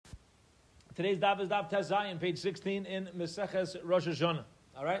Today's daf is daf Tes Zayin, page 16 in Meseches Rosh Hashanah.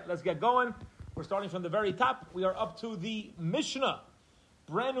 All right, let's get going. We're starting from the very top. We are up to the Mishnah.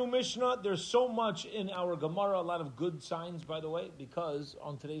 Brand new Mishnah. There's so much in our Gemara, a lot of good signs, by the way, because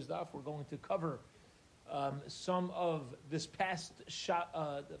on today's daf we're going to cover some of this past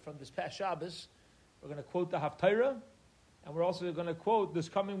from this past Shabbos. We're going to quote the Haftarah, and we're also going to quote this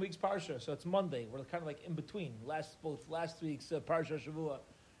coming week's Parsha. So it's Monday. We're kind of like in between both last week's Parsha Shavua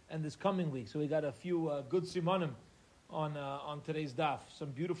and this coming week. So we got a few good simanim on today's daf.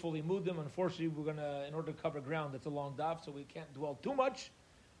 Some beautiful imudim. Unfortunately, we're going to, in order to cover ground, it's a long daf, so we can't dwell too much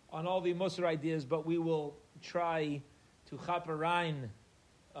on all the Musar ideas, but we will try to chaparain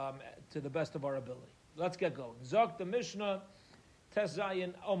to the best of our ability. Let's get going. Zok the Mishnah, Tes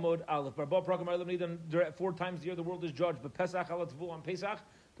Zayin Omod Aleph. 4 times a year the world is judged, but Pesach Alatvu on Pesach,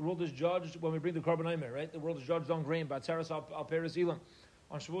 the world is judged when we bring the Korban Omer, right? The world is judged on grain, Batzeres al Peres Ilam.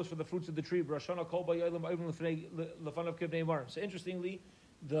 On Shavuos for the fruits of the tree. So interestingly,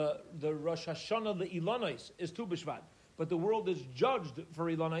 the Rosh Hashanah, the Ilanais, is Tu B'Shvat. But the world is judged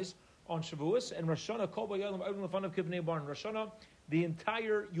for Ilanais on Shavuos. And Rosh Hashanah, Kol B'Yolim, Oivim L'fanav Kivnei Barn. Rosh Hashanah, the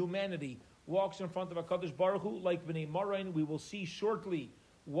entire humanity walks in front of HaKadosh Baruch Hu like B'nai Marain. We will see shortly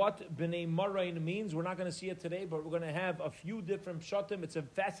what B'nai Marain means. We're not going to see it today, but we're going to have a few different pshatim. It's a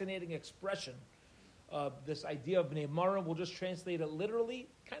fascinating expression. This idea of Bnei Mara, we'll just translate it literally,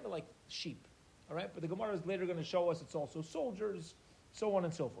 kind of like sheep. All right? But the Gemara is later going to show us it's also soldiers, so on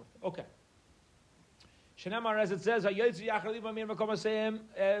and so forth. Okay. Shenamar, as it says,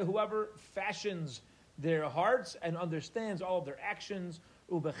 whoever fashions their hearts and understands all of their actions,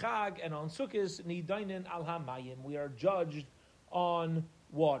 ubechag, and on Sukkis, nidainin al hamayim, we are judged on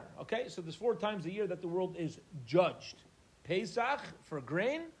water. Okay? So there's 4 times a year that the world is judged. Pesach for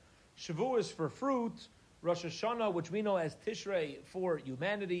grain, Shavuos for fruit, Rosh Hashanah, which we know as Tishrei, for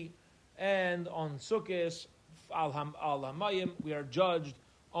humanity, and on Sukkot, Al Hamayim, we are judged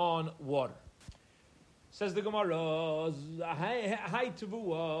on water. Says the Gemara, Hi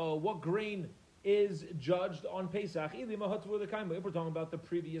Tavua, what grain is judged on Pesach? If we're talking about the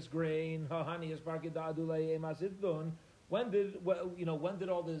previous grain, when did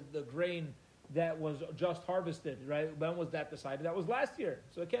all the grain that was just harvested, right? When was that decided? That was last year,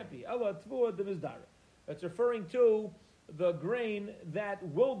 so it can't be. It's referring to the grain that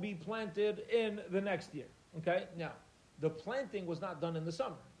will be planted in the next year. Okay? Now, the planting was not done in the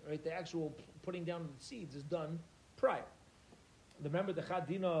summer, right? The actual putting down of the seeds is done prior. Remember the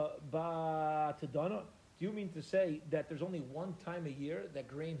Chadina Ba Tadana? Do you mean to say that there's only one time a year that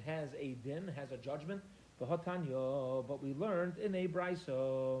grain has a din, has a judgment? But we learned in a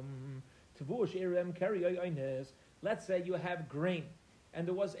Brisa. Let's say you have grain, and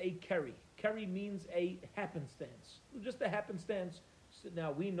there was a keri. Keri means a happenstance, just a happenstance.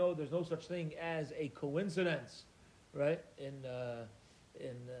 Now we know there's no such thing as a coincidence, right? In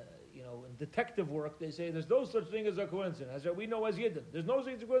detective work, they say there's no such thing as a coincidence. As we know as Yidden, there's no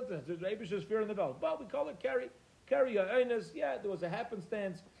such coincidence. There's Abish's fear in the belt, but we call it keri. Keri einus. Yeah, there was a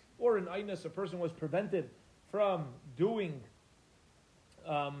happenstance, or in einus, a person was prevented from doing.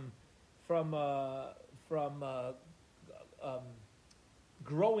 From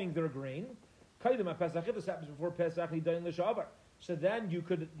growing their grain. If this happens before Pesach, so then you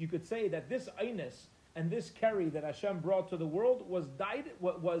could say that this einus and this keri that Hashem brought to the world was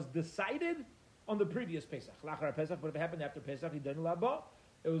decided on the previous Pesach. But if it happened after Pesach,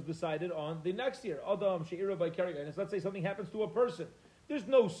 it was decided on the next year. Let's say something happens to a person. There's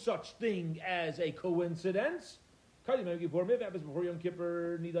no such thing as a coincidence. It means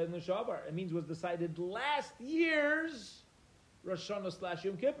it was decided last year's Rosh Hashanah /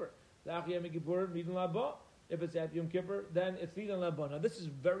 Yom Kippur. If it's at Yom Kippur, then it's Nidan Labba. Now this is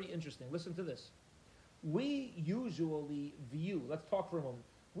very interesting. Listen to this. We usually view, let's talk for a moment,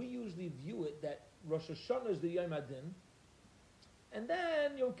 we usually view it that Rosh Hashanah is the Yom Adin, and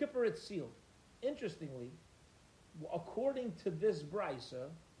then Yom Kippur it's sealed. Interestingly, according to this brisa,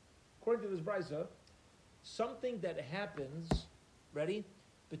 something that happens, ready,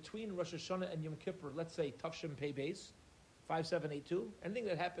 between Rosh Hashanah and Yom Kippur, let's say Tafshim Pei Beis, 5782, anything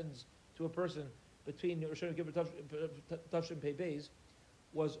that happens to a person between Rosh Hashanah and Yom Kippur, Tafshim Pei Beis,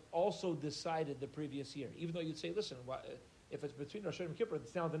 was also decided the previous year. Even though you'd say, listen, if it's between Rosh Hashanah and Yom Kippur,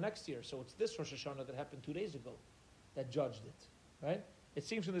 it's now the next year, so it's this Rosh Hashanah that happened 2 days ago that judged it, right? It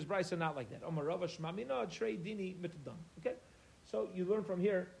seems from this brisa not like that. Okay? So you learn from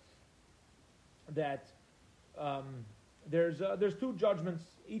here that there's 2 judgments.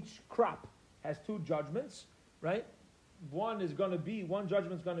 Each crop has 2 judgments, right? One judgment's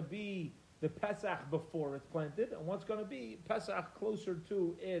going to be the Pesach before it's planted, and one's going to be Pesach closer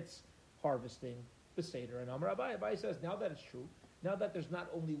to its harvesting the Seder. And Amar Abai says, now that it's true, now that there's not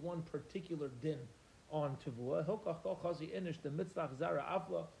only one particular din on Tavua,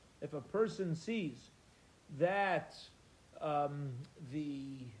 if a person sees that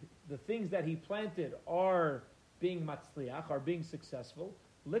the things that he planted are being matzliach, are being successful,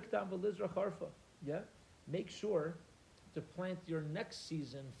 liktam v'lizra charfa, yeah, make sure to plant your next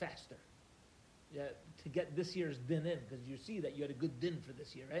season faster, yeah, to get this year's din in, because you see that you had a good din for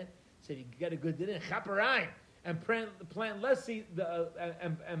this year, right? So you get a good din in, chaparayim, and plant less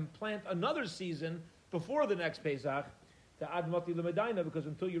and plant another season before the next Pesach, to admati l'medaina, because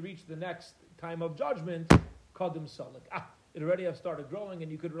until you reach the next time of judgment, kadim salik. It already have started growing,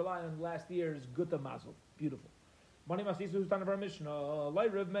 and you could rely on last year's guta mazel. Beautiful. Mani Masisu, who's done of our Mishnah,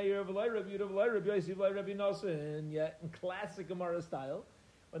 Lairav Meir, Lairav Yudav, Lairav Yosef, Lairav Yinasin, yeah, in classic Gemara style.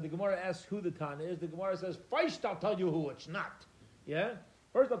 When the Gemara asks who the Tana is, the Gemara says, first I'll tell you who it's not. Yeah?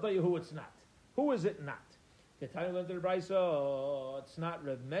 First I'll tell you who it's not. Who is it not? The Tana learned to the Brisa, it's not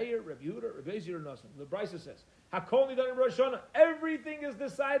Rav Meir, Rav Yudah, Rav Yosef, or Nasin. The Brisa says, Hakol Nidan in Rosh Hashanah. Everything is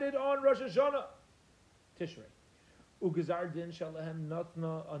decided on Rosh Hashanah. Tishrei. Ugazar din shalahem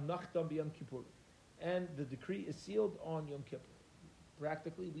natna anachtam b'yom kippur. And the decree is sealed on Yom Kippur.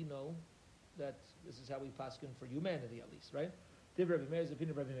 Practically, we know that this is how we paskin for humanity, at least, right? Div Rabbi Meir is the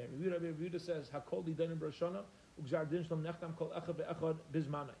opinion of Rabbi Meir. Rabbi Yehuda says, "Hakol didanim b'Roshana ugzar din shalom nechtam kol echad be'echad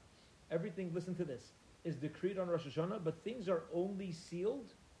bizmanai." Everything, listen to this, is decreed on Rosh Hashanah, but things are only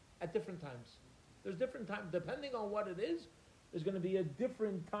sealed at different times. There's different times, depending on what it is. There's going to be a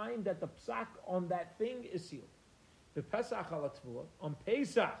different time that the psak on that thing is sealed. The Pesach alatzvua on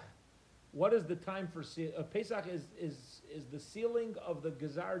Pesach. What is the time for Pesach? Is the sealing of the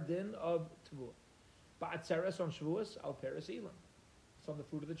Gezar Din of Tavua. Ba'atzeres on Shavuos al Peres Elam. It's on the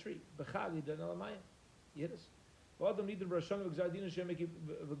fruit of the tree. B'chag Yidan Elamayim. Yidus. V'adam Nidan B'Roshana V'Gzar Din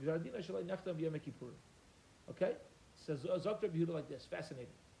Shalai Nechtam B'Yom Kippurim. Okay? Says Zok Rabbi Yehuda like this.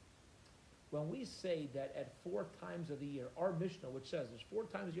 Fascinating. When we say that at 4 times of the year, our Mishnah, which says there's 4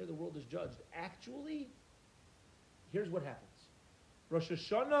 times a year the world is judged, actually, here's what happens. Rosh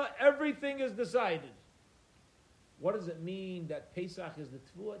Hashanah, everything is decided. What does it mean that Pesach is the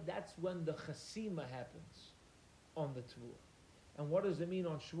Tvua? That's when the Chasima happens on the Tvua. And what does it mean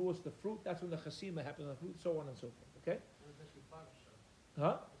on Shavuos, the fruit? That's when the Chasima happens on the fruit, so on and so forth. Okay?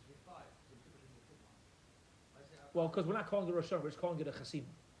 Huh? Well, because we're not calling it Rosh Hashanah, we're just calling it a Chasima.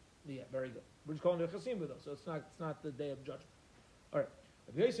 Yeah, very good. We're just calling it a Chasima though, so it's not the day of judgment. All right.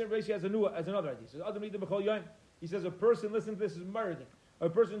 Rashi has another idea. He says, Adam Nida B'chol Yom. He says a person, listen to this, is murdered. A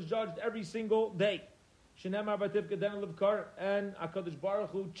person's judged every single day. And HaKadosh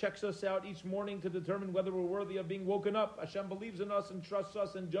Baruch Hu checks us out each morning to determine whether we're worthy of being woken up. Hashem believes in us and trusts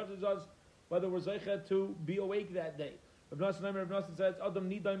us and judges us whether we're zeichet to be awake that day. Rav Nassim says, Adam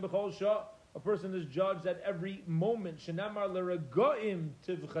Nidaim B'chol Shah. A person is judged at every moment. Shenamar l'regoim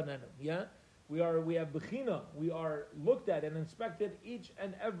tivchanenu. Yeah? We have bechina. We are looked at and inspected each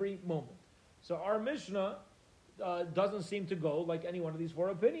and every moment. So our Mishnah doesn't seem to go like any one of these 4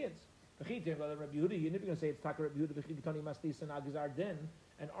 opinions. You're never going to say it's Taka Rabbi Yehuda,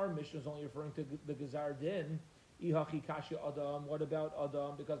 and our Mishnah is only referring to the Gezar Din. What about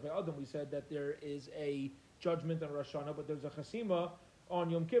Adam? Because by Adam we said that there is a judgment on Rosh Hashanah, but there's a Chasima on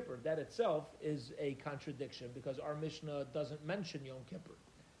Yom Kippur. That itself is a contradiction because our Mishnah doesn't mention Yom Kippur.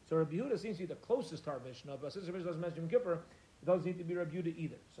 So Rabbi Yehuda seems to be the closest to our Mishnah, but since the Mishnah doesn't mention Yom Kippur, it doesn't need to be Rabbi Yehuda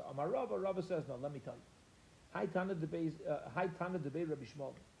either. So Amar Rava says, no, let me tell you. High Tana debate Rabbi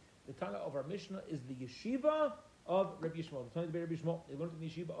Shmuel. The Tana of our Mishnah is the yeshiva of Rabbi Shmuel. The Tana debate Rabbi Shmuel. They learned in the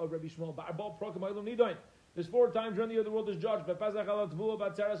yeshiva of Rabbi Shmuel. There's 4 times during the year the world is judged.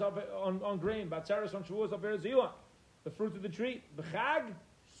 On grain, Batzaras on Shavuos, on Peres Elam. The fruit of the tree. B'chag,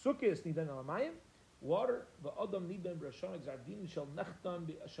 Sukkis, Nidan Alamayim. Water. V'adam Nidan B'Rashon, Gzardin, Shal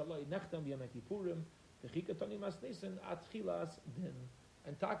Nechtam, Shalai Nechtam, B'Yom Kippurim. V'chika Tani Masnisin, At Chilas Din.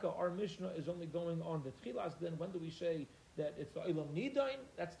 And Taka, our Mishnah is only going on the Tchilas Din. When do we say that it's the Ilam Nidain?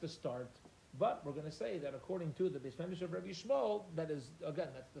 That's the start. But we're going to say that according to the Beis Medrash of Rabbi Shmuel, that is,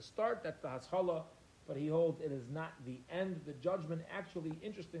 again, that's the start, that's the Haskalah, but he holds it is not the end. The judgment actually,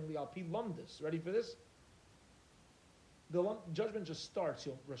 interestingly, Al Pi Lumdis. Ready for this? The judgment just starts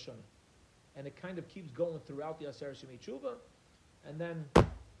Yom Rosh Hashanah. And it kind of keeps going throughout the Aseret Shemei Tshuva. And then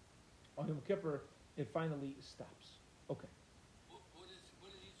on Yom Kippur, it finally stops. Okay. What is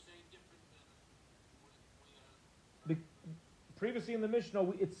he saying different than Previously in the Mishnah,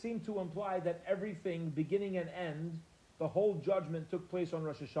 it seemed to imply that everything, beginning and end, the whole judgment took place on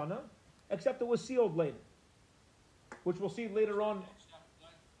Rosh Hashanah, except it was sealed later. Which we'll see later on.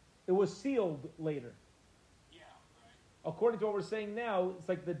 It was sealed later. Yeah, According to what we're saying now, it's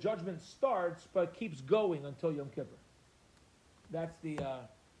like the judgment starts but keeps going until Yom Kippur. That's the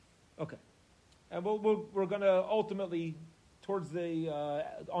okay. And we're going to ultimately, towards the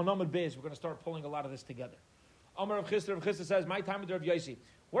on Amud Beis, we're going to start pulling a lot of this together. Amar Rav Chisda says, my time with Rav Yaisi.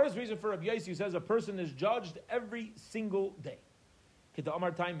 What is the reason for Rav Yaisi who says a person is judged every single day? Kita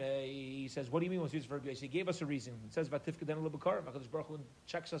Amar time, he says, what do you mean what's the reason for Rav Yaisi? He gave us a reason. It says, Vatif Kedenu L'Bekar, HaKadosh Baruch Hu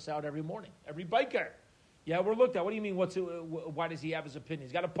checks us out every morning, every biker. Yeah, we're looked at. What do you mean? Why does he have his opinion?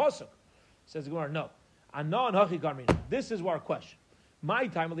 He's got a pasuk. Says the Gemara, no. Anan Hachi Karmina. This is our question. My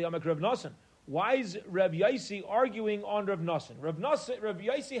time, Rav Nosson. Why is Rav Yaisi arguing on Rav Nosson? Rav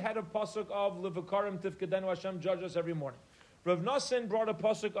Yaisi had a pasuk of Levakarim Tifkedenu, Hashem judge us every morning. Rav Nosson brought a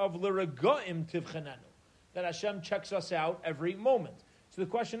pasuk of L'Regaim Tivchenenu, that Hashem checks us out every moment. So the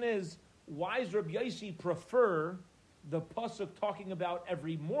question is, why does Rav Yaisi prefer the pasuk talking about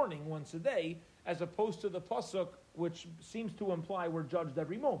every morning, once a day, as opposed to the pasuk which seems to imply we're judged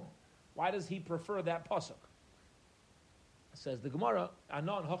every moment? Why does he prefer that pasuk? Says the Gemara,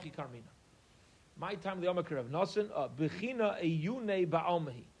 Anan Hachi Karmina. My time the Amakir of Nasan, Bechina Eyune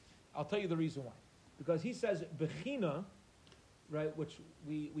Ba'almahi. I'll tell you the reason why. Because he says Bechina, right, which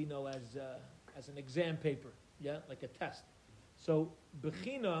we know as an exam paper, yeah, like a test. So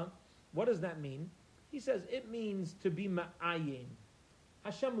Bechina, what does that mean? He says it means to be Ma'ayin.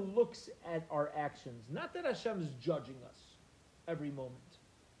 Hashem looks at our actions. Not that Hashem is judging us every moment.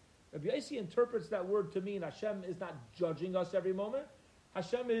 Rabbi Yaisi interprets that word to mean Hashem is not judging us every moment.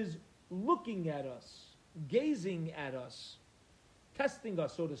 Hashem is looking at us, gazing at us, testing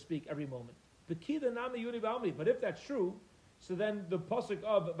us, so to speak, every moment. But if that's true, so then the pasuk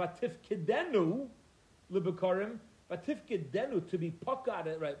of Vatif Kedenu L'Bekarim, Vatif Kedenu, to be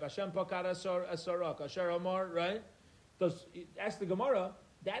pakad, right? Hashem pakad asarak, Asher Amar, right? Ask the Gemara,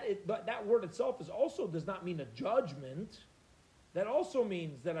 that word itself also does not mean a judgment. That also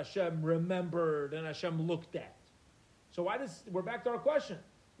means that Hashem remembered and Hashem looked at. So we're back to our question.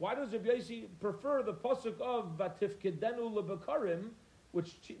 Why does Rabbi Yaisi prefer the pasuk of Vatif Kedenu L'Bekarim,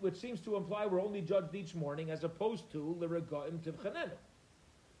 which seems to imply we're only judged each morning, as opposed to L'Regaim Tivchenenu?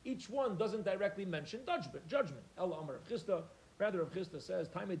 Each one doesn't directly mention judgment. El Amar Rav Chisda. Rather, Rav Chisda says,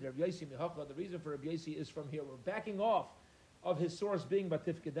 Taimed Rav Yaisi Mihacha. The reason for Rav Yaisi is from here. We're backing off of his source being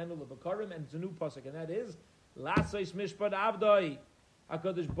Vatif Kedenu L'Bekarim, and it's a new pasuk, and that is Lasais Mishpat Avdai.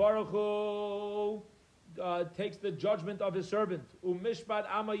 HaKadosh Baruch Hu takes the judgment of his servant, Umishpat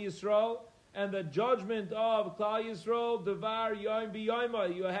Ama Yisrael, and the judgment of Klal Yisrael, Devar Yom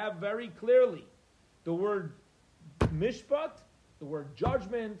B'Yoma. You have very clearly the word Mishpat, the word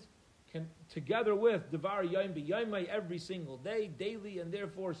judgment, together with Devar Yom B'Yoma every single day, daily, and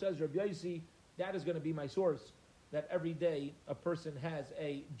therefore, says Rabbi Yaisi, that is going to be my source, that every day a person has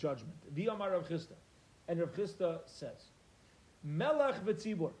a judgment. V'Amar Rav Chisda. And Rav Chisda says, Melech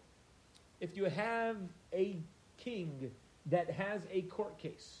v'tzibur. If you have a king that has a court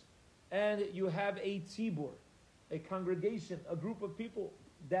case, and you have a tzibur, a congregation, a group of people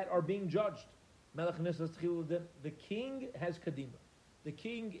that are being judged, Melech nisas tchiludim, the king has kadima. The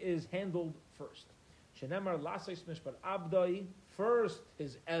king is handled first. Shenemar lasais mishpat abdai, first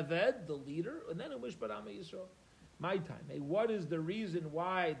his eved, the leader, and then mishpat Am Yisrael. My time. Hey, what is the reason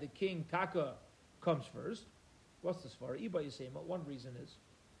why the king Taka comes first? What's this for? Iba Yisema. One reason is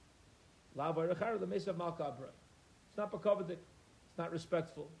it's not pakavadik. It's not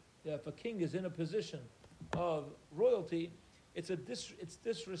respectful. Yeah, if a king is in a position of royalty, it's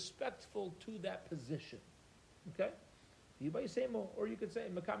disrespectful to that position. Okay? Iba Yisema, or you could say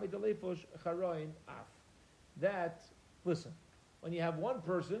Makami Delefosh Charoin Af. That, listen, when you have one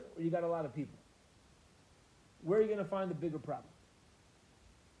person or you got a lot of people, where are you going to find the bigger problem?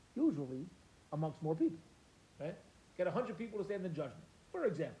 Usually amongst more people, right? Get 100 people to stand in judgment, for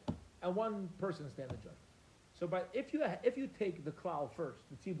example, and one person to stand in judgment. So, if you take the klal first,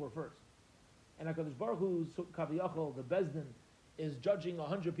 the tzibur first, and HaKadosh Baruch Hu's kaviyachol, the bezdin, is judging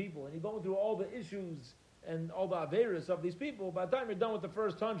 100 people, and you're going through all the issues and all the averis of these people, by the time you're done with the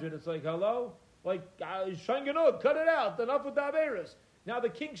first 100, it's like, hello? Like, shanganot, cut it out, enough with the averis. Now the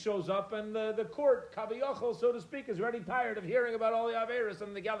king shows up, and the court, kaviyachol, so to speak, is already tired of hearing about all the averis,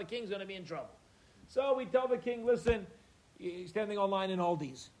 and the king's going to be in trouble. So we tell the king, listen, he's standing online in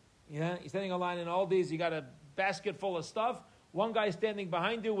Aldi's. Yeah, he's standing online in Aldi's. You got a basket full of stuff. One guy standing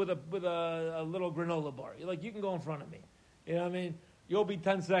behind you with a little granola bar. You're like, you can go in front of me. You know what I mean? You'll be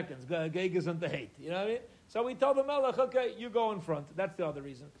 10 seconds. Gegas and the hate. You know what I mean? So we tell the melech, okay, you go in front. That's the other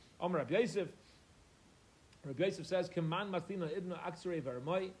reason. Rabbi Yosef says, Keman Maslina Ibn Aksarei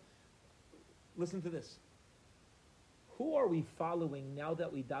Vermai. Listen to this. Who are we following now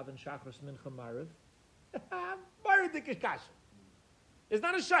that we daven Shachris Mincha Mariv? very dickish kasha. It's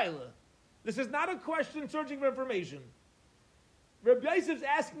not a shaila. This is not a question searching for information. Rabbi Yosef's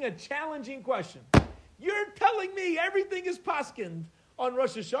asking a challenging question. You're telling me everything is paskind on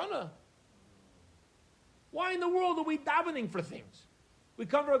Rosh Hashanah. Why in the world are we davening for things? We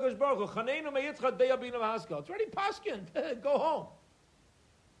come to HaKadosh Baruch Hu, Chaneinu me'yitzchak deyabinu v'haskal. It's already paskind. Go home.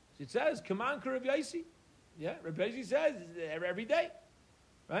 It says, come on, Rabbi Yossi. Yeah, Rabbi Yossi says every day.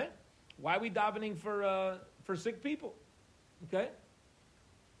 Right? Why are we davening for sick people? Okay?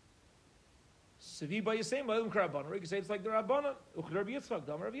 Sevi ba yisem ba'elim k'Rabbana. You can say it's like the Rabbana. Uch Rabbi Yitzchak,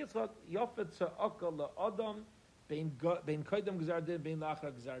 Dam Rabbi Yitzchak, Yofet Sa'akal la'adam bein koydem gzar din, bein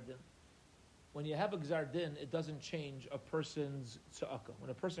la'achar gzar din. When you have a gzar din, it doesn't change a person's tza'akah.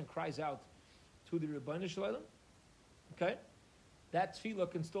 When a person cries out to the Rebbeinu Shalom, okay, that tefillah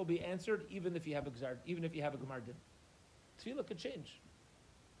can still be answered even if you have a gzar, even if you have a gemar din. Tefillah could change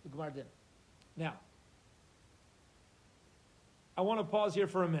the gemar din. Now, I want to pause here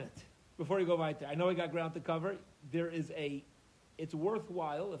for a minute before you go right there. I know I got ground to cover. It's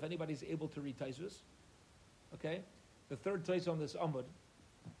worthwhile if anybody's able to read Taisus. Okay, the third Tais on this Amud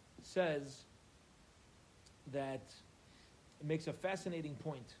says that it makes a fascinating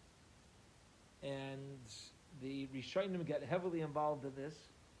point, and the Rishonim get heavily involved in this,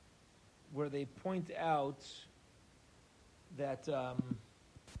 where they point out that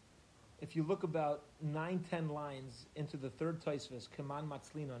if you look about 9-10 lines into the third Tosfos, Keman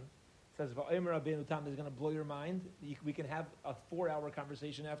Matzlinon, says Va'omer Rabbeinu Tam is going to blow your mind. We can have a 4-hour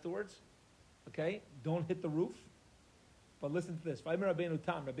conversation afterwards. Okay, don't hit the roof. But listen to this. Rabbeinu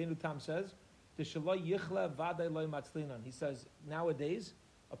Tam says, he says, nowadays,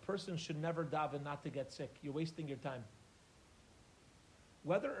 a person should never daven not to get sick. You're wasting your time.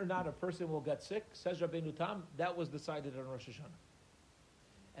 Whether or not a person will get sick, says Rabbeinu Tam, that was decided on Rosh Hashanah.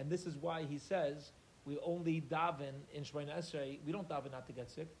 And this is why he says, we only daven in Shemona Esrei, we don't daven not to get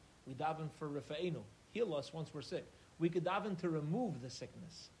sick. We daven for Rifa'enu, heal us once we're sick. We could daven to remove the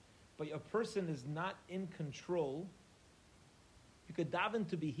sickness. But a person is not in control. You could daven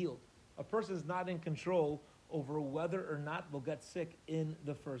to be healed. A person is not in control over whether or not we'll get sick in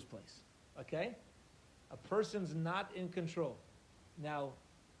the first place. Okay? A person's not in control. Now,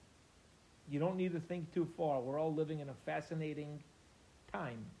 you don't need to think too far. We're all living in a fascinating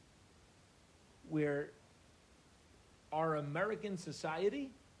time where our American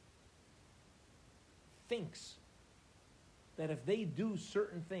society thinks that if they do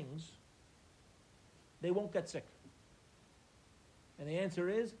certain things, they won't get sick. And the answer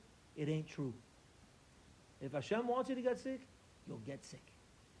is, it ain't true. If Hashem wants you to get sick, you'll get sick.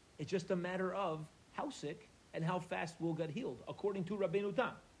 It's just a matter of how sick and how fast we'll get healed, according to Rabbeinu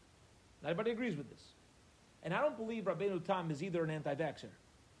Tam. Everybody agrees with this. And I don't believe Rabbeinu Tam is either an anti-vaxxer.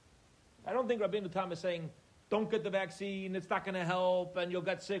 I don't think Rabbeinu Tam is saying, don't get the vaccine, it's not going to help, and you'll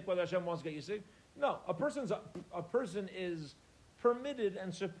get sick whether Hashem wants to get you sick. No, a person is permitted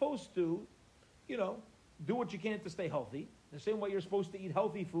and supposed to, do what you can to stay healthy. The same way you're supposed to eat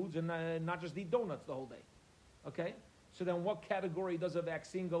healthy foods and not just eat donuts the whole day. Okay? So then what category does a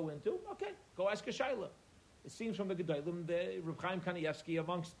vaccine go into? Okay, go ask a Shaila. It seems from the Gedolim, the Reb Chaim Kanievsky,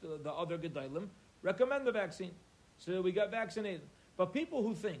 amongst the other Gedolim, recommend the vaccine. So we got vaccinated. But people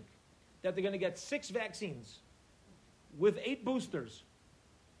who think that they're going to get 6 vaccines with 8 boosters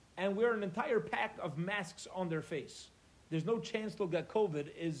and wear an entire pack of masks on their face, there's no chance they'll get COVID,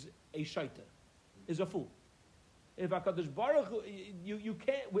 is a shaita, is a fool. If HaKadosh Baruch Hu, you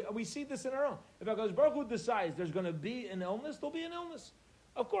can't, we see this in our own. If HaKadosh Baruch Hu decides there's going to be an illness, there'll be an illness.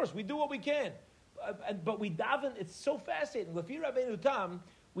 Of course, we do what we can. But we daven, it's so fascinating. Lefi Rabbeinu Tam,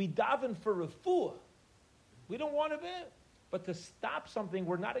 we daven for refuah. We don't want to be. But to stop something,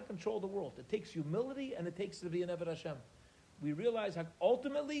 we're not in control of the world. It takes humility and it takes to be an Eved Hashem. We realize how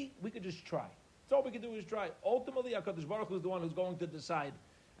ultimately we could just try. That's all we can do is try. Ultimately, HaKadosh Baruch Hu is the one who's going to decide.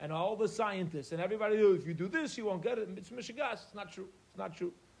 And all the scientists and everybody, if you do this, you won't get it. It's Mishigas. It's not true. It's not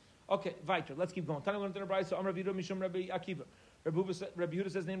true. Okay, weiter. Let's keep going. Tani learned in the Brayso, Amar Vido Mishum Rabbi Akiva. Rabbi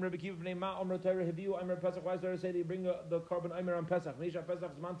Yehuda says, name Rabbi Akiva, name Ma, Amar Torah Heviu, Amar Pesach. Why does Torah say they bring the carbon Amar on Pesach? Nisha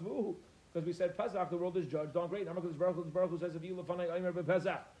Pesach Zman Tvuhu. Because we said Pesach, the world is judged on great. Amar Baruch Hu says, if you lefanai Amar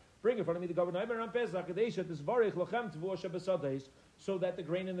Pesach, bring in front of me the carbon Amar on Pesach, Kadesha, this Varech Lachem Tvuah Shebesadais, so that the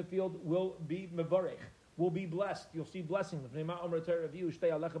grain in the field will be Mevarech, will be blessed. You'll see blessing.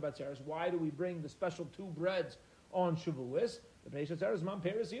 Why do we bring the special 2 breads on Shavuos?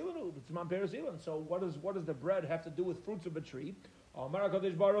 So what does the bread have to do with fruits of a tree? The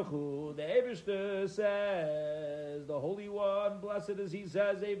Eibishter says, the Holy One, blessed is He,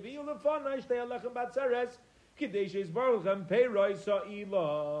 says,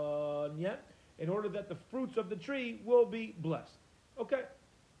 in order that the fruits of the tree will be blessed. Okay?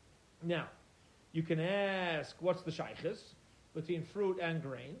 Now, you can ask, what's the shaykhis between fruit and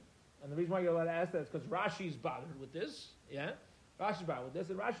grain? And the reason why you're allowed to ask that is because Rashi's bothered with this. Yeah? Rashi's bothered with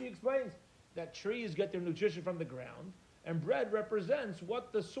this. And Rashi explains that trees get their nutrition from the ground, and bread represents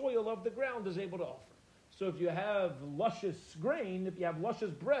what the soil of the ground is able to offer. So if you have luscious grain, if you have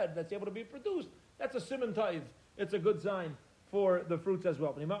luscious bread that's able to be produced, that's a siman taiv. It's a good sign for the fruits as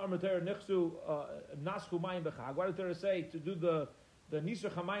well. Why did Torah say to do the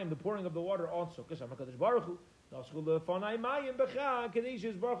nisuch hamayim, the pouring of the water also?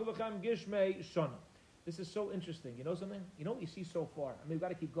 This is so interesting. You know something? You know what you see so far? I mean, we've got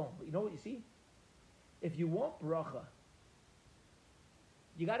to keep going. But you know what you see? If you want bracha,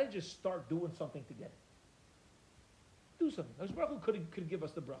 you got to just start doing something to get it. Do something. Hashem Baruch Hu could give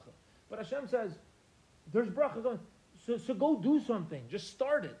us the bracha. But Hashem says, there's bracha going. So go do something. Just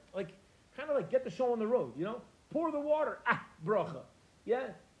start it. Like, kind of like get the show on the road, you know? Pour the water. Bracha.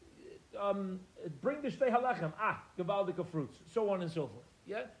 Yeah? Bring the shtei halachem. Gewaldike fruits. So on and so forth.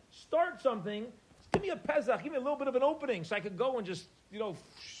 Yeah? Start something. Give me a Pesach. Give me a little bit of an opening so I could go and just,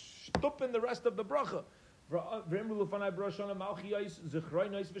 stup in the rest of the bracha. And Rosh say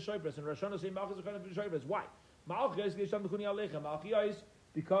why?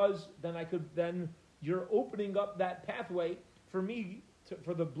 Because then you're opening up that pathway for me,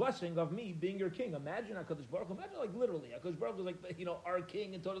 for the blessing of me being your king. Imagine HaKadosh Baruch Hu, imagine like literally, HaKadosh Baruch Hu is like, our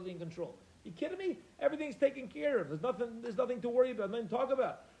king and totally in control. You kidding me? Everything's taken care of. There's nothing to worry about, nothing to talk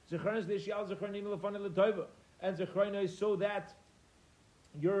about. And Zechron is so that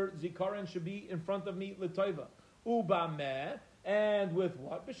your zikaron should be in front of me l'toiva. Ubameh, and with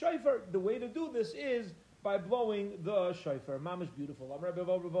what? B'shofar. The way to do this is by blowing the shofar. Mamish beautiful. Rabbi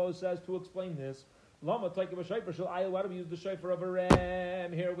Ravo says to explain this. Lama take a shofar. Why do we use the shofar of a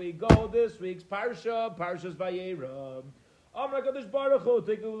ram? Here we go. This week's parsha, Parshas Vayera. Amar Kadosh Baruch Hu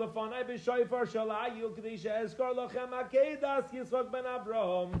tiku lefanai b'shofar shalayil kadisha eskar lachem akedas Yitzchak ben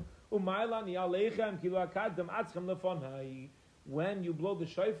Avraham umaylani aleichem kilu akadam atzchem lefanai. When you blow the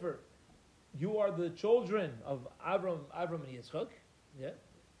shofar, you are the children of Avram and Yitzchak, yeah,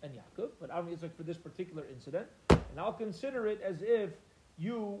 and Yaakov, but Avram and Yitzchak for this particular incident, and I'll consider it as if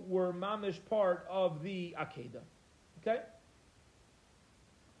you were mamish part of the Akedah. Okay?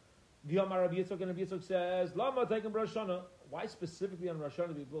 The Amar Rabbi Yitzchak, and Rabbi Yitzchak says, Lama taken Rosh Hashanah. Why specifically on Rosh Hashanah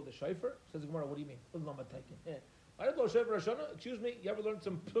do we blow the shofar? Says the Gemara, what do you mean? Lama taken. Why do you blow shofar Rosh Hashanah? Excuse me, you ever learned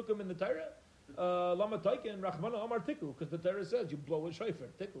some psukim in the Torah? Lama taiken Rachmana Amar Tiku, because the Torah says you blow a shofar,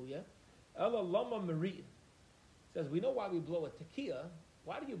 Tiku, yeah? Ella Lama Mari'in says, we know why we blow a tekiah.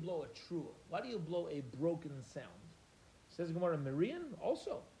 Why do you blow a trua? Why do you blow a broken sound? Says Gemara, Mari'in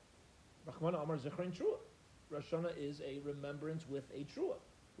also. Rachmana Amar Zechrin Trua. Rosh Hashanah is a remembrance with a trua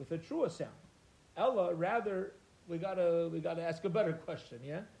sound. Ella, rather, we gotta ask a better question,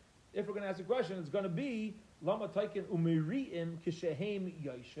 yeah? If we're gonna ask a question, it's gonna be Lama taiken Umiri'im Kishehem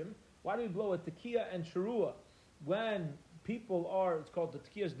Yoshim. Why do we blow a tekiah and cherua when people are, it's called the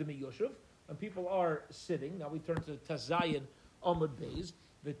tekiyah's demi yoshev, when people are sitting? Now we turn to Tazayin Amud Beis.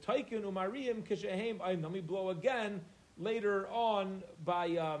 The taikin umariyim kishehem ayim. We blow again later on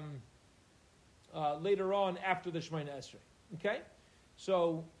later on after the Shemoneh Esrei. Okay?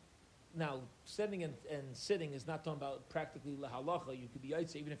 So now sitting and sitting is not talking about practically lahalacha. You could be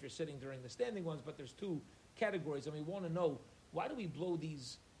yaitse even if you're sitting during the standing ones, but there's two categories, and we want to know, why do we blow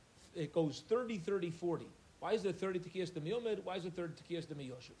these? It goes 30, 30, 40. Why is there 30 tekiyas demiyomid? Why is there 30 tekiyas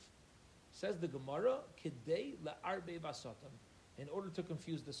demiyoshev? Says the Gemara, kidei la'arbe basatan, in order to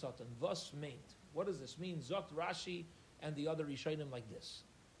confuse the satan. Thus meant. What does this mean? Zot Rashi and the other Rishonim like this.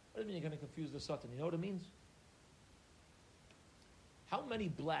 What do you mean you're going to confuse the satan? You know what it means? How many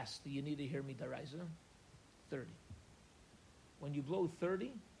blasts do you need to hear me daraisa? 30. When you blow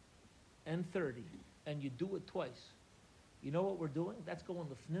 30 and 30, and you do it twice, you know what we're doing? That's going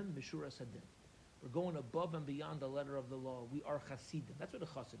lefnim mishura sadin. We're going above and beyond the letter of the law. We are chasidim. That's what a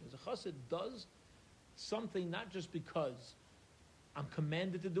chassid is. A chassid does something not just because I'm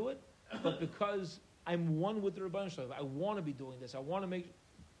commanded to do it, but because I'm one with the Rebbeinu Shalom. I want to be doing this. I want to make.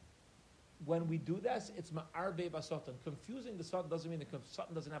 When we do this, it's ma'arbe basatan. Confusing the satan doesn't mean the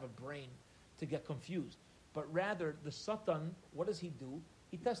satan doesn't have a brain to get confused, but rather the satan. What does he do?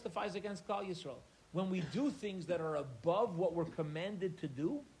 He testifies against Klal Yisrael. When we do things that are above what we're commanded to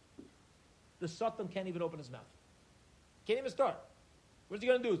do, the satan can't even open his mouth. Can't even start. What's he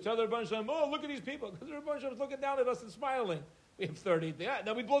going to do? Tell the Rebbeinu Shalom, oh, look at these people. Because the Rebbeinu Shalom is looking down at us and smiling. We have 30. Yeah,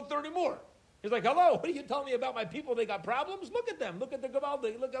 now we blow 30 more. He's like, hello, what are you telling me about my people? They got problems? Look at them. Look at the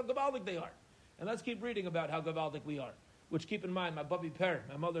Gavaldik. Look how Gavaldik they are. And let's keep reading about how Gavaldik we are. Which, keep in mind, my Bubby parent,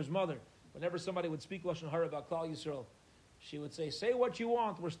 my mother's mother, Whenever somebody would speak Lashon Hara about Klal Yisrael, she would say what you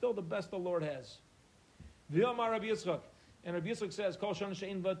want, we're still the best the Lord has. V'yomar Rabbi Yitzchak. And Rabbi Yitzchak says, Kol shana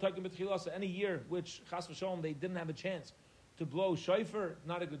she'ein v'takim b'tchilasa, any year which, chas v'shalom, they didn't have a chance to blow shofar,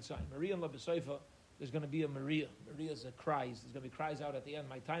 not a good sign. Maria and Labasaifa, there's going to be a Maria. Maria's a cries. There's going to be cries out at the end.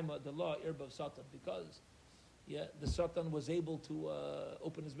 My time, the law, irbav Satan, because the Satan was able to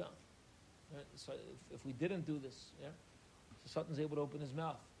open his mouth. Right? So if we didn't do this, the Satan's able to open his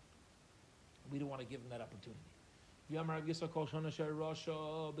mouth. We don't want to give him that opportunity.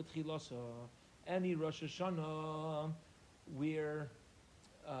 Any Rosh Hashanah where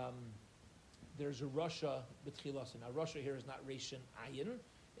there's a Rasha b'tchilasa. Now, Rasha here is not Reshin Ayin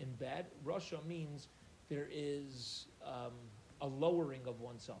in bad. Rasha means there is a lowering of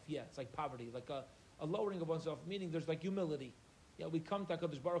oneself. Yeah, it's like poverty, like a lowering of oneself, meaning there's like humility. Yeah, we come to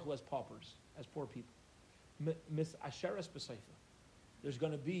HaKadosh Baruch Hu as paupers, as poor people. Mis asheres b'seifa. There's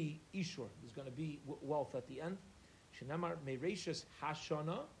going to be ishur. There's going to be wealth at the end. Shenamar mereishas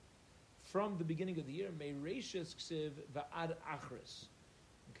hashana, from the beginning of the year, mereishas ksiv va'ad achris.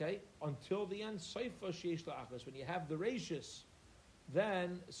 Okay, until the end, seifa sheyesh la'achris. When you have the reishis,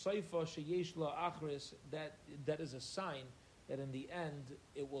 then seifa sheyesh la'achris. That is a sign that in the end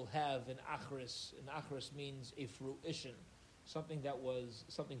it will have an achris. An achris means a fruition, something that was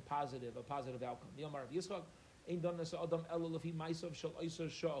something positive, a positive outcome. The Omar of Yitzchak, ain't done this Adam elo lefi ma'asav shel Isar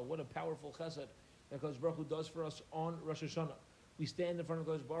Shah. What a powerful chesed that HaKadosh Baruch Hu does for us on Rosh Hashanah. We stand in front of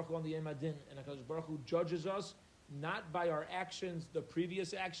HaKadosh Baruch Hu on the Yom Adin, and HaKadosh Baruch Hu judges us not by our actions, the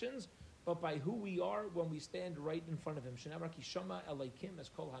previous actions, but by who we are when we stand right in front of Him. Shenamar ki shama elaykim es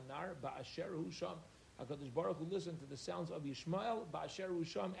kol hanar ba'asher hu sham. HaKadosh Baruch Hu listened to the sounds of Yishmael ba'asher hu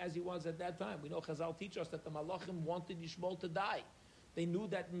sham as he was at that time. We know Chazal teach us that the Malachim wanted Yishmael to die. They knew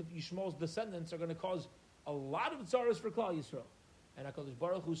that Yishmael's descendants are going to cause a lot of tzaras for Klal Yisrael. And HaKadosh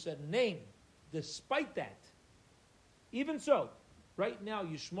Baruch Hu said, "Name, despite that, even so, right now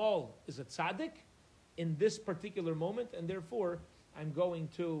Yishmael is a tzaddik in this particular moment, and therefore I'm going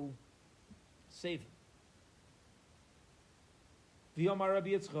to save him." V'yomar Rabbi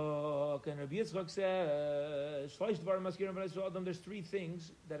Yitzchak, and Rabbi Yitzchak says, there's three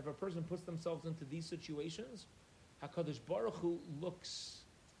things that if a person puts themselves into these situations, HaKadosh Baruch Hu looks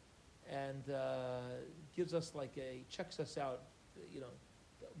and gives us checks us out,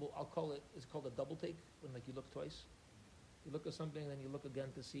 well, I'll call it, it's called a double take, when you look twice. You look at something, then you look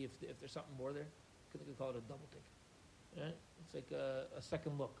again to see if there's something more there. You could call it a double take. Right? It's like a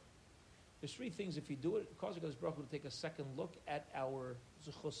second look. There's three things, if you do it causes HaKadosh Baruch Hu to take a second look at our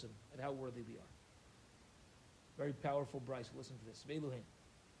zechusim, at how worthy we are. Very powerful Bryce. Listen to this. Veiluhin.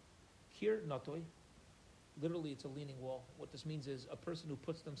 Kir natoi. Literally, it's a leaning wall. What this means is a person who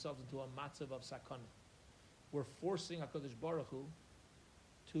puts themselves into a matzav of sakana. We're forcing HaKadosh Baruch Hu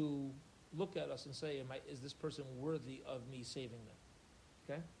to look at us and say, is this person worthy of me saving them?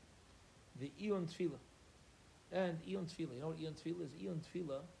 Okay? The Iyun Tefillah. And Iyun Tefillah, you know what Iyun Tefillah is? Iyun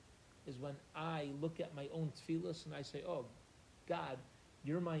Tefillah is when I look at my own tefillahs and I say, oh, God,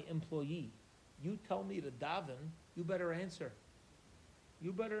 you're my employee. You tell me to daven, you better answer.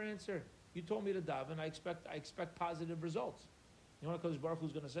 You better answer. You told me to daven, I expect positive results. You know what HaKadosh Baruch Hu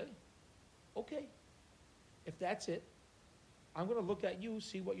is going to say? Okay. If that's it, I'm going to look at you,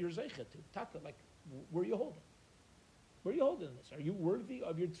 see what you're zeichet to. Taka, where are you holding? Where are you holding this? Are you worthy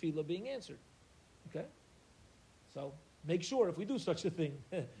of your tefillah being answered? Okay? So, make sure if we do such a thing,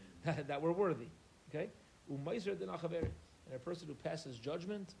 that we're worthy. Okay? Umaiser den achaver. And a person who passes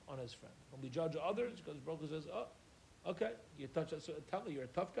judgment on his friend. When we judge others, because Baruch Hu says, oh, okay, you touch us, so tell me you're a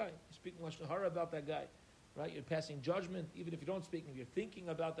tough guy. You're speaking Lashon Hara about that guy. Right? You're passing judgment, even if you don't speak, if you're thinking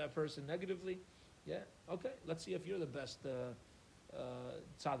about that person negatively. Yeah, okay, let's see if you're the best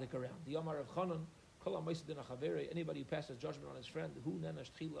tzaddik around. The Yomar of Chanan, anybody who passes judgment on his friend, who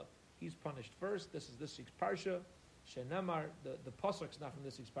nenash tchila, he's punished first. This is this week's parsha. Shenamar, the pasuk's not from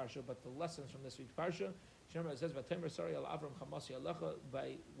this week's parsha, but the lessons from this week's parsha. Shenamar says, "Vatemer sari al Avram chamasi alecha."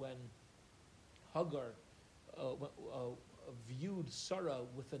 By when Hagar viewed Sarah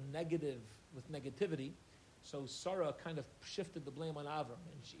with negativity, so Sarah kind of shifted the blame on Avram,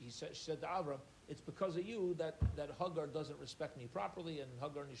 and she said to Avram, "It's because of you that Hagar doesn't respect me properly, and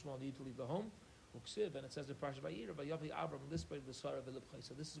Hagar and Ishmael need to leave the home." And it says in Parshat Vayira,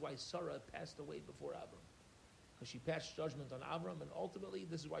 so this is why Sarah passed away before Avram, because she passed judgment on Avram, and ultimately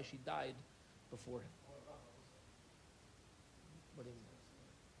this is why she died before him. What do you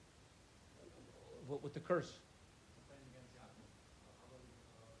mean? With the curse.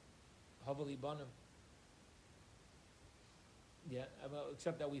 Havali Banim. Yeah,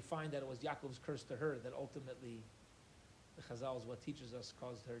 except that we find that it was Yaakov's curse to her that ultimately, the Chazal is what teaches us,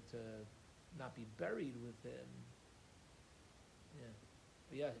 caused her to not be buried with him. Yeah.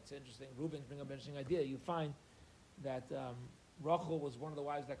 But yeah, it's interesting. Reuben's bringing up an interesting idea. You find that Rachel was one of the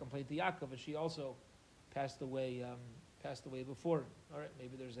wives that complained to Yaakov, and she also passed away before. All right,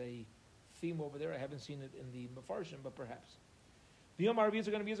 maybe there's a theme over there. I haven't seen it in the Mefarshim, but perhaps. The Yom Arbiz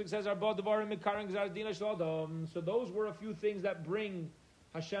are going to be, it says, so those were a few things that bring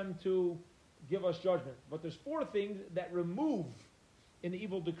Hashem to give us judgment. But there's 4 things that remove an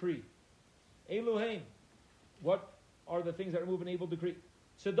evil decree. Elohim, what are the things that remove an evil decree?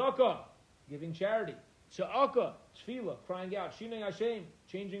 Tzedakah, giving charity. Tzedakah, tefillah, crying out. Shinei Hashem,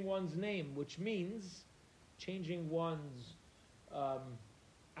 changing one's name, which means changing one's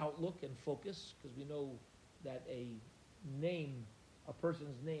outlook and focus, because we know that a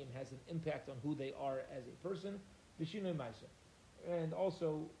person's name has an impact on who they are as a person. V'shinoi ma'aseh, and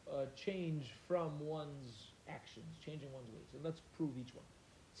also change from one's actions, changing one's ways. And let's prove each one.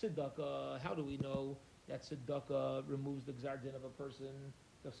 Tzedakah, how do we know that tzedakah removes the gzar din of a person?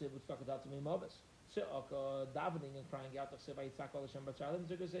 Tzedakah, davening and crying out.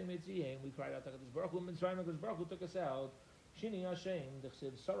 We cried out to Baruch Hu, because Baruch Hu took us out. Shini Hashem,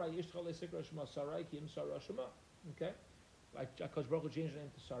 Sarai Yishchal Esikra Shema, Sarai Kim Sarah Shema. Okay? Like because Baruch Hu changed the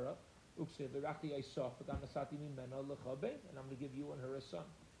name to Sarah. Uksiv, Berachti Yisaf, and I'm going to give you and her a son.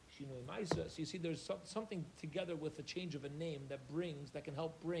 Shinoi Maisa. So you see, there's something together with the change of a name that can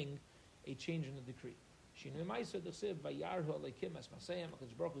help bring a change in the decree. Shinoi Maisa, Dechsiv, Vayarhu Alekim As Masayim,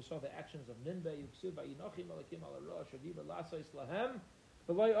 because Baruch Hu saw the actions of Ninbeh, Uksiv, Vayinochim Alekim Ala Ra, Shadiva Lasais Lahem,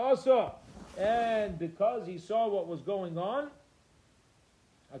 V'lai Asa. And because he saw what was going on,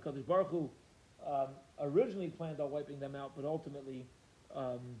 HaKadosh Baruch Hu originally planned on wiping them out, but ultimately,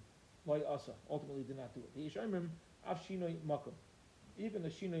 ultimately did not do it. The Yishayimim, Af Shinoi Makom, even a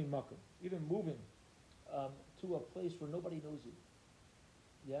Shinoi Makom, even moving to a place where nobody knows you.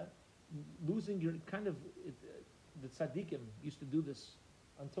 Yeah? Losing your the tzaddikim used to do this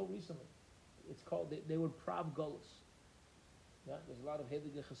until recently. It's called, they were Prav Golos. Yeah? There's a lot of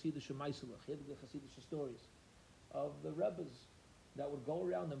Heilige Chassidish Maiselach, Heilige Chassidish stories of the Rebbes that would go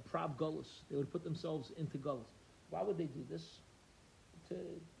around and Prav Golos. They would put themselves into Golos. Why would they do this?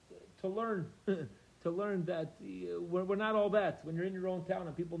 To learn to learn that we're not all that. When you're in your own town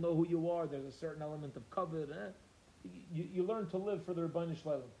and people know who you are, there's a certain element of kavod. You learn to live for the Rebbeinu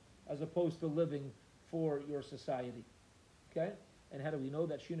Shalom as opposed to living for your society. Okay? And how do we know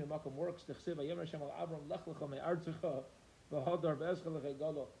that Shinui Makom works?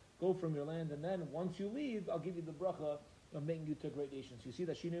 Go from your land, and then once you leave, I'll give you the bracha of making you to great nations. You see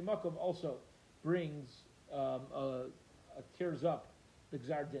that Shinui Makom also brings tears up the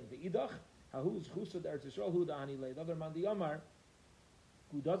Gzar Din. The Idach, Hahuz Chusad Eretz Yisrael Hu Da'ani Leid. Other man the Yamar,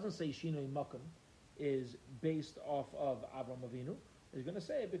 who doesn't say Shinui Makom, is based off of Avraham Avinu, is going to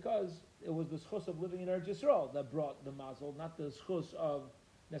say it because it was the schus of living in Eretz Yisrael that brought the mazel, not the schus of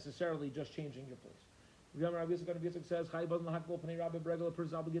necessarily just changing your place. Rabbi Rabbi is going to be says, Chai Bazan Lahakbol Panei Rabbi Bregel, a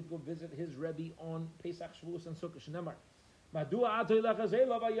person obligated to go visit his Rebbe on Pesach, Shavuos, and Sukkot. Shnemar. Last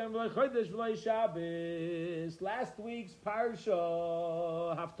week's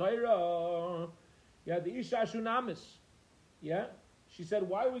Parsha, Haftarah, the Isha Shunamis. Yeah? She said,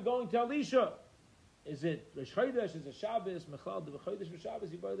 why are we going to Elisha? Is it Rosh Chodesh? Is it Shabbos? Mechal, the Chodesh for Shabbos,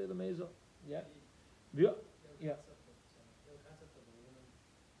 Yibarei Lemezel. Yeah? Yeah. Yeah.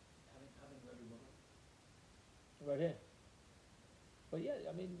 Right here. But yeah,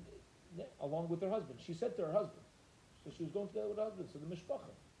 I mean, yeah, along with her husband. She said to her husband. So she was going together with her husband. So the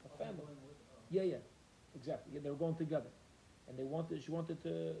mishpacha, a family. Yeah, exactly. Yeah, they were going together. And she wanted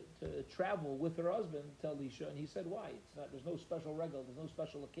to travel with her husband to Elisha, and he said, why? There's no special regal, there's no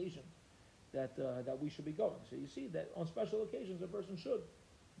special occasion that we should be going. So you see that on special occasions a person should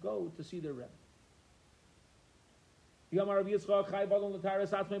go to see their Rebbe. A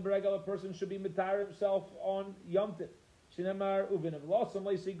person should be mitar himself on Yom Tov.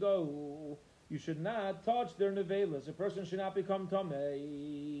 You should not touch their nevelas. A person should not become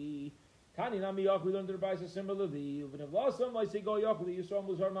tamei. Tani nami yach, we learned the Rebbe similarly. I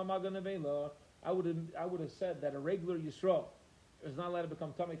would have said that a regular Yisrael is not allowed to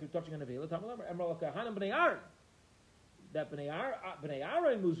become tamei through touching a nevela. That bnei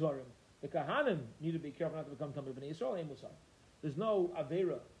Aaron muzarim. The Kahanim need to be careful not to become Tamei B'nai Yisrael and Musar. There's no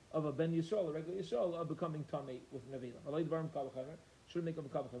Avera of a Ben Yisrael, a regular Yisrael, of becoming Tamei with Nevela. Shouldn't make him a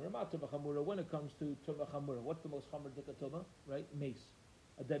Kavachamura. When it comes to Tumah Chamura, what's the most Chamur Dika Tumah? Right? Mace.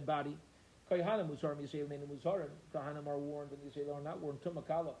 A dead body. Kahanim Musarim, Yisrael, Mena Musarim. Kahanim are warned and Yisrael are not warned. Tumah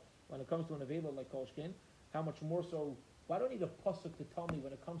Kala. When it comes to an Avela like Kolshkin, how much more so? Why don't I need a pasuk to tell me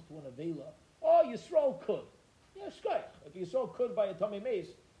when it comes to an Avela? Oh, Yisrael could. Yeah, Shkayach. If Yisrael could by a Tamei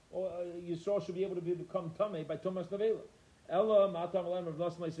Mace, Yisrael should be able to become Tameh by Tumas Nevela. Ella Matam Alam of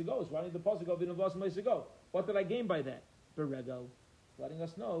Vlas Maisigos. Why did the Pasuk go Vin of Vlas Maisigos? What did I gain by that? Berego, letting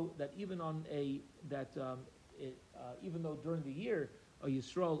us know that even on even though during the year a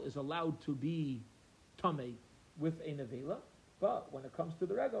Yisrael is allowed to be Tameh with a Nevela, but when it comes to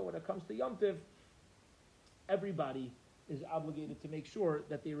the Rego, when it comes to Yom Tiv, everybody is obligated to make sure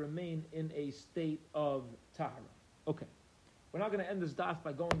that they remain in a state of Tahara. Okay. We're not going to end this daf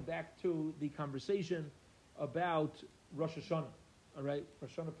by going back to the conversation about Rosh Hashanah. All right?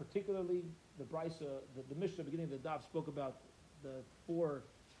 Rosh Hashanah particularly, the Brisa, the Mishnah beginning of the daf spoke about the 4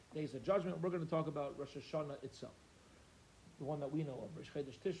 days of judgment. We're going to talk about Rosh Hashanah itself. The one that we know of, Rosh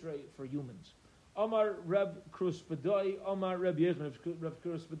Chodesh Tishrei for humans. Omar Reb Kruspadai, Omar Reb Yechon. Reb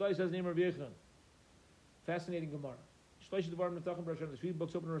Kruspadai says the name of Reb Yechon. Fascinating Gemara. The 3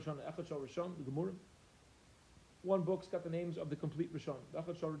 books open in Rosh Hashanah. Echad Shal Rishon, the Gemara. One book's got the names of the complete Rishon.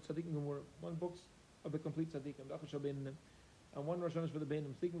 Echad Shal Tzadikim Gemara. One book's of the complete Tzadikim. Echad Shal Beinanim. And one Rosh Hashanah is for the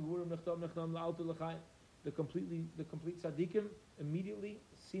Beinim. Tzadikim Gemara Nechtam Nechtam La'altu L'chai. The complete Tzadikim immediately,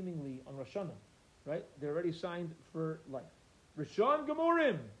 seemingly on Rosh Hashanah, right? They're already signed for life. Rishon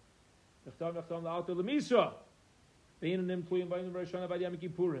Gemurim. Nechtam Nechtam La'altu L'misa. Beinanim Tluyim Beinim Rosh Hashanah B'Yam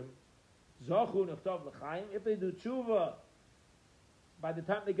Kippurim. Zachu Nechtav L'chaim. If they do tshuva, by the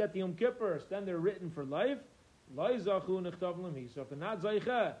time they get the Yom Kippurs, then they're written for life. Lai Zachu Nechtav L'mi. So if they're not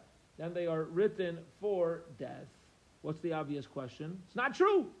Zaycha, then they are written for death. What's the obvious question? It's not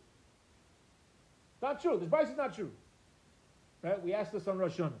true. Not true. This Bryce is not true. Right? We asked this on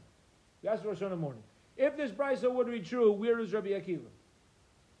Rosh Hashanah. We asked Rosh Hashanah morning. If this Bryce would be true, where is Rabbi Akiva?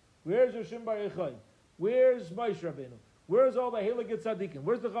 Where's Rishon Bar Yochai? Where's Moshe Rabbeinu? Where's all the Heilige Tzaddikim?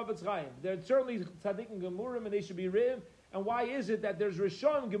 Where's the Chavetz Chaim? There's certainly Tzaddikim Gemurim, and they should be written. And why is it that there's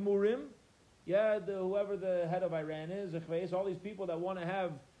Rishon Gemurim? Yeah, whoever the head of Iran is, all these people that want to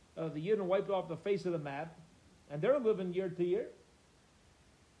have the Yidden wiped off the face of the map, and they're living year to year.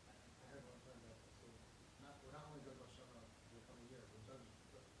 I heard one time that we're not only judged Rosh Hashanah for the coming year, we're judged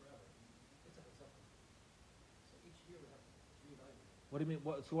forever. It's like a something. So each year we have to reevaluate. What do you mean?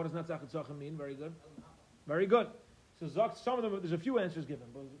 So what does Natzach Tzachim mean? Very good. Very good. So some of them, there's a few answers given,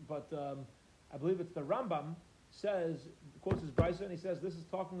 but I believe it's the Rambam quotes his Brisa, and he says this is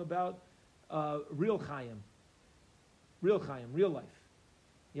talking about real Chaim, real life.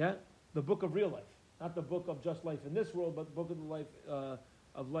 Yeah, the book of real life, not the book of just life in this world, but the book of the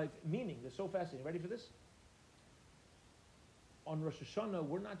life meaning. They're so fascinating. Ready for this? On Rosh Hashanah,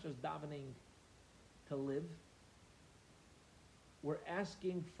 we're not just davening to live. We're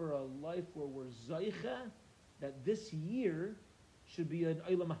asking for a life where we're zaycha, that this year should be an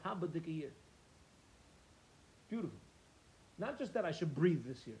Olam Habadik year. Beautiful. Not just that I should breathe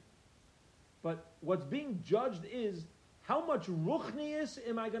this year, but what's being judged is how much ruchnius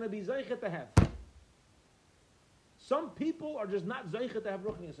am I going to be zaycha to have? Some people are just not zaycha to have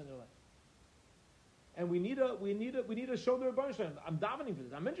ruchnius in their life, and we need to show the Rebbeinu Shalom. I'm davening for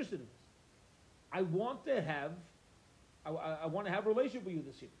this. I'm interested in this. I want to have a relationship with you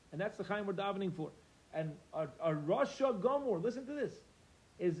this year, and that's the Chaim we're davening for. And a Rosh Gomor, listen to this,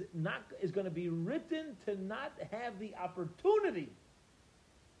 is going to be written to not have the opportunity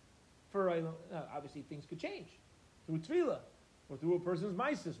for obviously things could change through tefillah or through a person's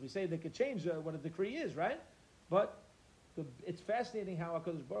maisis. We say they could change what a decree is, right? But it's fascinating how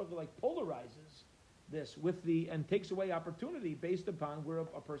HaKadosh Baruch Hu polarizes this and takes away opportunity based upon where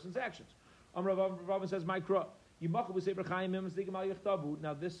a person's actions. Rav says, "Ma'ikra Yimachal b'Sefer Chaim Mimsdigim Al Yichtavu."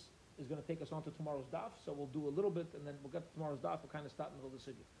 Now this is going to take us on to tomorrow's daf, so we'll do a little bit, and then we'll get to tomorrow's daf. We'll kind of stop in the middle of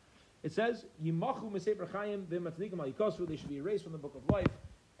the sugya. It says, "Yimachu Mesefer Chaim v'Matzidim Al Yikosu." They should be erased from the book of life,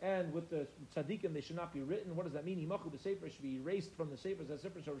 and with the tzaddikim, they should not be written. What does that mean? Yimachu B'Sefer should be erased from the sefer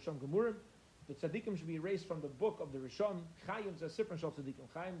Zesifra Shal Rishon Gemurim. The tzaddikim should be erased from the book of the Rishon. Chaim Zesifra Shal Tzaddikim.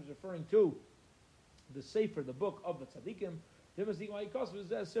 Chaim is referring to the sefer, the book of the tzaddikim. They're not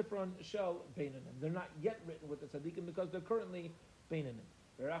yet written with the tzaddikim because they're currently beinanim.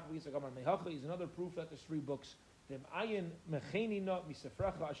 Is another proof that there's 3 books. The Moshe Rabbeinu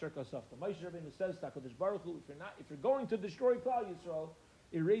says to HaKadosh Baruch Hu, if you're going to destroy Klal Yisrael,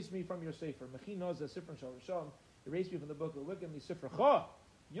 erase me from your sefer. Mechina is a sefer shal Rishon. Erase me from the book of Wicca. Misifracha.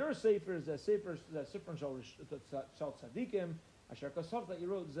 Your sefer is a sefer shal tzaddikim. Asher kasaf that you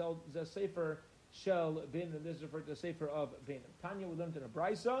wrote the sefer shel bin. This is referred to the sefer of bin. Tanya we learned in a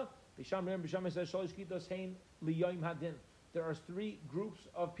brisa. Bisham says shalish kitos hein liyayim hadin. There are 3 groups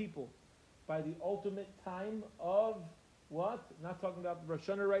of people by the ultimate time of what? Not talking about Rosh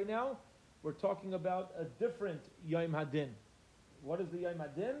Hashanah right now. We're talking about a different Yom Hadin. What is the Yom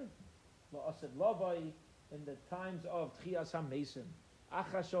Hadin? La'ased Lavai in the times of Tchias HaMesim.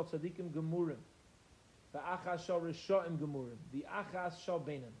 Achas shal tzadikim gemurim. V'achas shal rishoim gemurim. The achas shal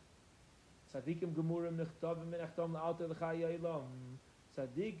beinan. Tzadikim gemurim nechtavim menachtam la'alter l'chai yailam.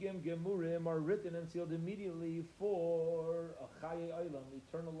 Tzadikim gemurim are written and sealed immediately for a chai yailam,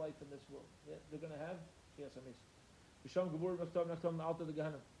 eternal life in this world. Yeah, they're going to have, yes, Rishon gemurim nechtavim la'alter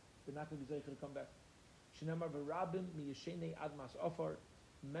l'gehenim. They're not going to be zeicher to come back. Shinamar v'rabim miyeshenei admas afar.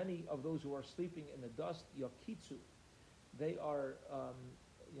 Many of those who are sleeping in the dust, yakitzu, they are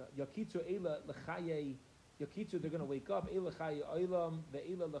yakitzu eila lechaye yakitzu. They're going to wake up eila chaye olam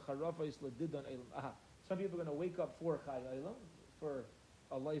ve'eila lecharafais ledidon elam. Some people are going to wake up for chaye olam, for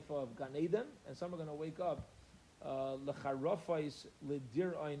a life of Gan Eden, and some are going to wake up lecharafais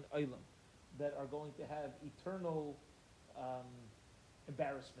ledir'ain olam, that are going to have eternal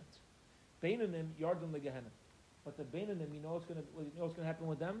embarrassment. Beinanim yardim legehenim. But the Beinanim, you know what's going to happen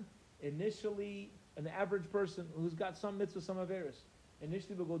with them? Initially, an average person who's got some mitzvah, some averis,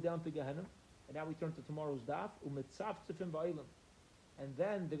 initially will go down to Gehenna, and now we turn to tomorrow's daf, umitzaf tzifim ba'ilim. And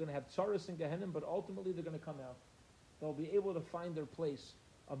then they're going to have tzaras in Gehenna, but ultimately they're going to come out. They'll be able to find their place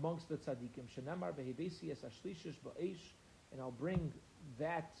amongst the tzaddikim. Shenamar behevesi es ashlishish ba'esh, and I'll bring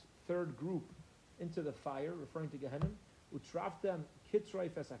that third group into the fire, referring to Gehenna. Utraftem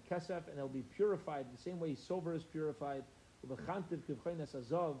kitzraif as a kesef, and they'll be purified the same way silver is purified. Uvechantiv kivchenes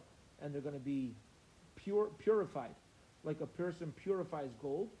azav, and they're going to be purified, like a person purifies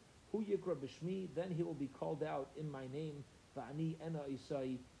gold. Hu yikra b'shmi, then he will be called out in my name. Va'ani ena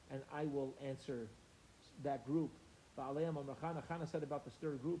isai, and I will answer that group. Va'aleim amrachana, Chana said about this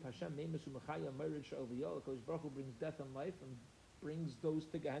third group, Hashem me'emes u'mechaya merid sha'oliyah, because Baruch Hu brings death and life, and brings those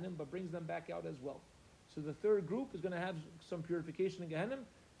to Gehenna, but brings them back out as well. So the third group is going to have some purification in Gehenna,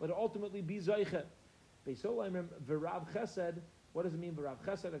 but ultimately be Zayche. Beisolayim v'rav chesed, what does it mean v'rav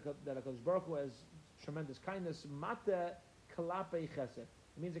chesed? That HaKadosh Baruch Hu has tremendous kindness. Mate kalape chesed.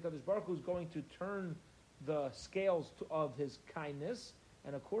 It means that HaKadosh Baruch Hu is going to turn the scales of his kindness.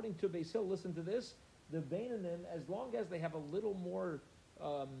 And according to Beis Hillel, listen to this, the Beinanim, as long as they have a little more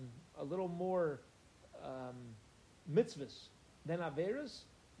mitzvahs than Averis,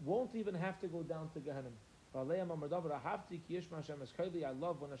 won't even have to go down to Gehenna. I love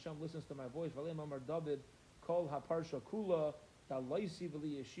when Hashem listens to my voice. Kol haparsha kula, I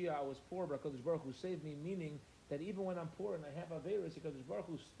was poor, but HaKadosh Baruch Hu saved me, meaning that even when I'm poor and I have Averis, HaKadosh Baruch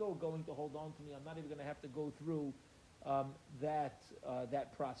Hu is still going to hold on to me. I'm not even going to have to go through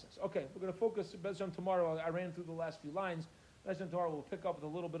that process. Okay, we're going to focus, Bezram, tomorrow. I ran through the last few lines. Bezram, tomorrow we'll pick up with a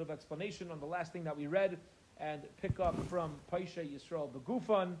little bit of explanation on the last thing that we read, and pick up from Paisha Yisrael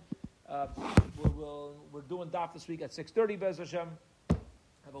Begufan. We're doing daf this week at 6:30. Bez Hashem.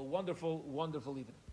 Have a wonderful, wonderful evening.